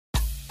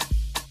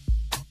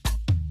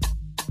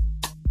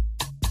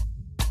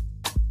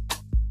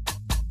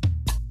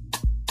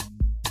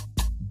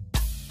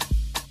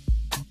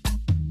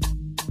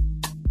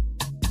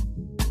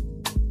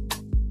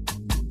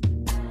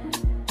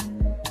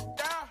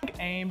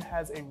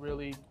has a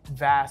really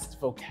vast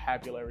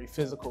vocabulary,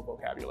 physical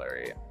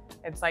vocabulary.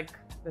 It's like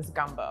this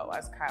gumbo,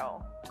 as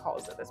Kyle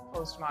calls it, this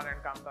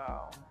postmodern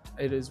gumbo.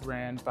 It is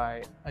ran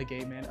by a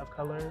gay man of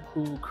color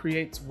who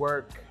creates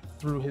work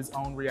through his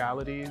own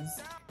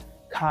realities.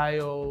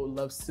 Kyle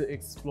loves to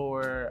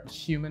explore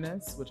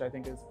humanness, which I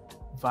think is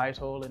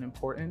vital and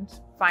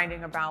important.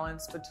 Finding a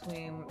balance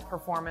between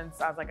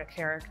performance as like a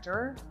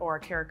character or a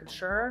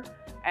caricature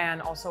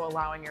and also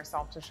allowing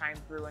yourself to shine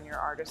through in your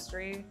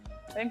artistry.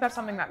 I think that's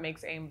something that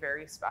makes A.I.M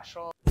very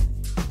special.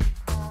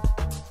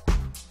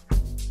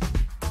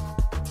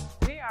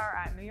 We are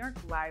at New York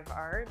Live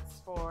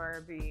Arts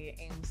for the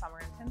A.I.M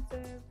Summer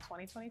Intensive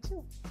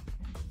 2022.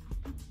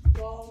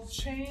 All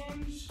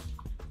change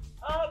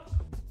up.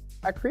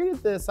 I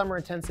created the Summer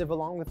Intensive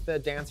along with the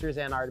dancers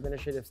and our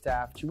administrative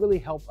staff to really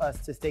help us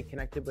to stay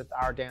connected with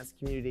our dance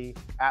community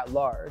at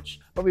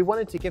large. But we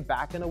wanted to give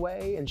back in a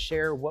way and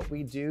share what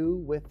we do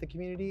with the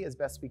community as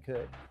best we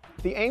could.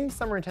 The A.I.M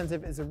Summer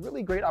Intensive is a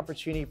really great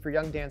opportunity for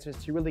young dancers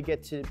to really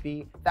get to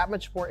be that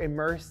much more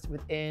immersed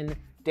within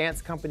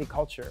dance company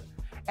culture.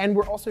 And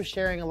we're also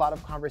sharing a lot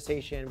of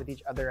conversation with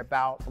each other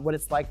about what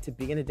it's like to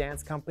be in a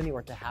dance company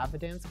or to have a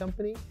dance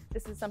company.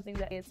 This is something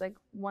that it's like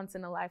once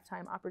in a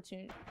lifetime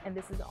opportunity, and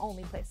this is the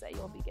only place that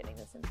you'll be getting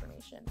this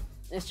information.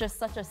 It's just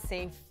such a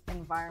safe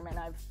environment.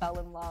 I've fell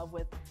in love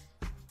with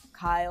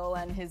Kyle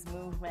and his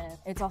movement.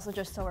 It's also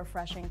just so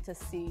refreshing to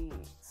see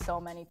so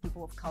many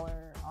people of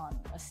color on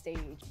a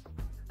stage.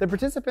 The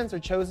participants are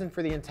chosen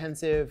for the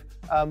intensive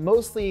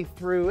mostly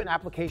through an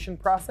application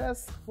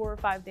process. 4 or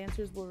 5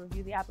 dancers will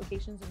review the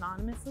applications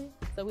anonymously,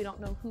 so we don't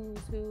know who's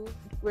who.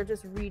 We're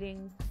just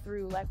reading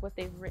through like what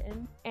they've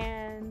written,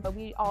 and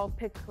we all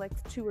pick like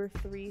 2 or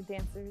 3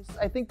 dancers.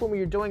 I think when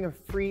you're doing a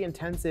free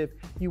intensive,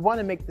 you want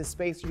to make the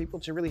space for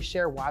people to really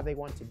share why they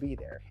want to be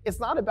there.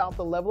 It's not about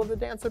the level of the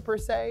dancer per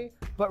se,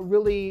 but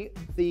really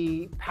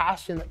the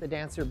passion that the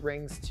dancer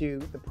brings to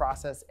the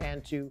process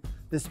and to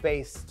the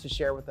space to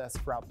share with us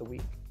throughout the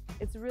week.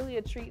 It's really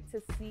a treat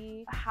to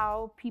see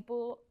how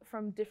people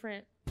from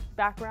different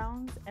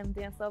backgrounds and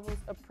dance levels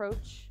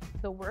approach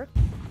the work.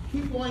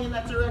 Keep going in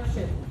that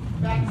direction.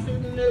 Back to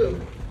the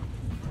new.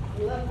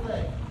 Left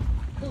leg.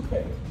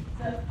 Coupe.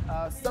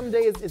 Some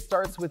days it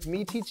starts with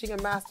me teaching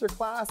a master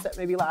class that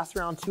maybe lasts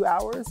around 2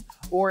 hours,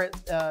 or it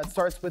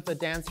starts with a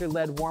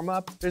dancer-led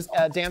warm-up. There's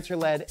a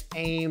dancer-led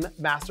A.I.M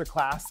master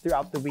class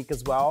throughout the week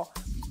as well.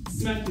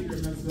 Smack the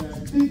men's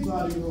back. Big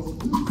body roll.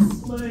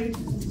 Slay.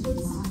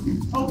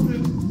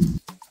 Open.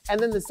 And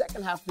then the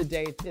second half of the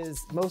day is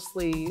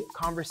mostly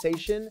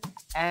conversation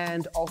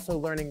and also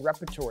learning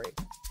repertory.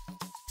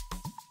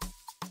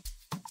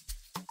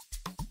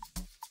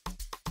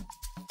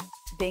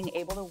 Being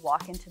able to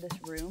walk into this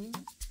room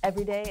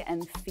every day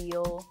and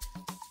feel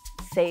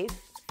safe,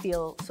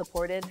 feel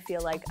supported,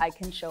 feel like I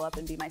can show up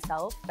and be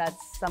myself,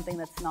 that's something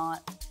that's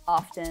not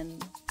often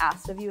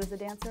asked of you as a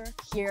dancer.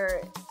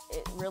 Here,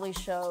 it really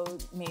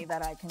showed me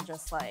that I can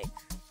just like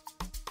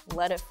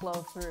let it flow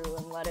through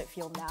and let it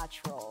feel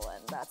natural,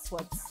 and that's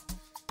what's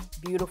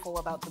beautiful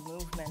about the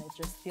movement. It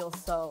just feels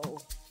so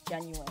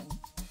genuine.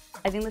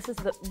 I think this is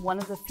one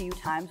of the few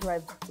times where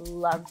I've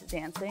loved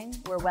dancing,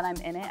 where when I'm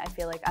in it, I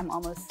feel like I'm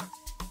almost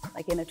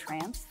like in a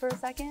trance for a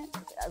second.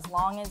 As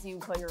long as you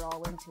put your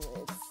all into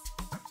it,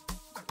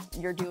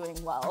 you're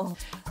doing well.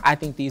 I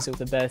think these are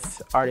the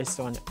best artists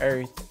on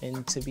earth,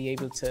 and to be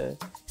able to,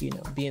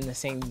 be in the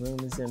same room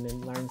as them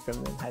and learn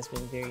from them has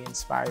been very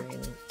inspiring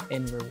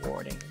and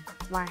rewarding.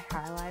 My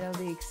highlight of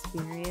the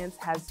experience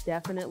has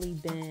definitely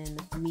been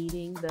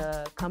meeting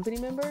the company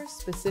members,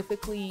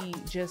 specifically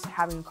just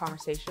having a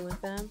conversation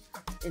with them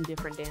in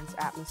different dance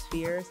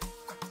atmospheres.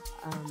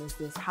 There's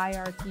this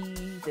hierarchy,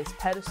 this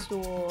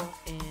pedestal,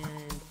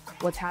 and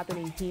what's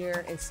happening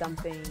here is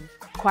something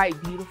quite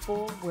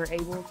beautiful. We're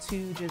able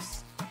to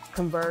just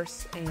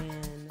converse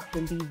and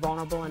then be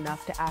vulnerable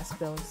enough to ask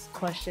those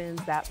questions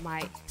that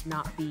might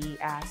not be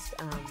asked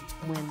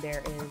when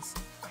there is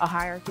a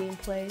hierarchy in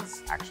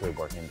place. Actually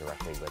working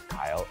directly with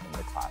Kyle in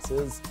the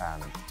classes,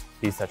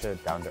 he's such a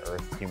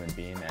down-to-earth human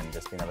being, and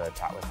just being able to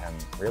chat with him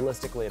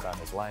realistically about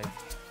his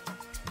life,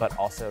 but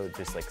also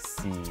just like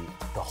see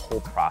the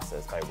whole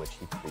process by which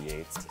he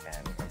creates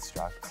and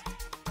instructs.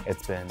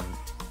 It's been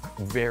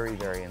very,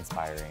 very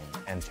inspiring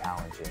and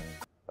challenging,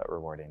 but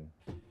rewarding.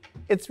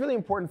 It's really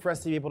important for us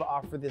to be able to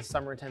offer this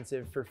summer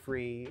intensive for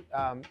free.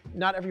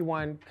 Not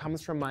everyone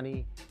comes from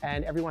money,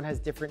 and everyone has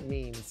different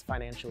means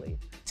financially.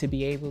 To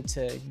be able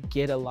to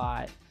get a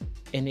lot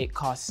and it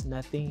costs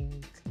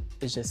nothing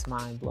is just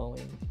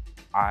mind-blowing.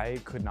 I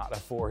could not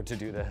afford to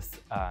do this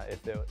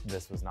if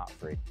this was not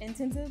free.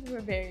 Intensives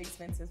were very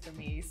expensive for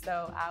me,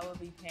 so I will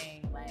be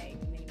paying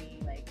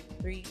maybe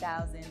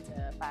 $3,000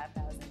 to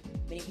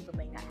 $5,000. Many people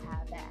may not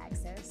have that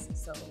access,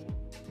 so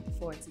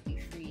for it to be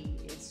free,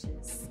 it's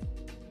just,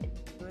 it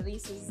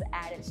releases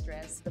added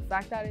stress. The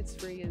fact that it's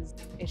free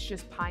it's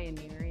just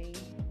pioneering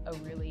a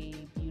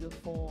really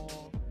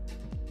beautiful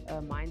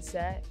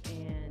mindset,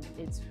 and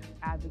it's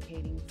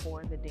advocating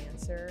for the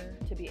dancer.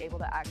 To be able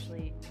to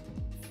actually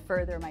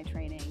further my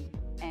training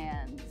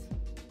and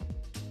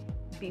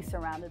be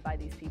surrounded by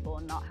these people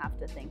and not have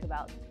to think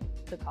about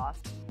the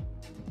cost.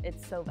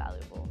 It's so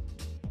valuable.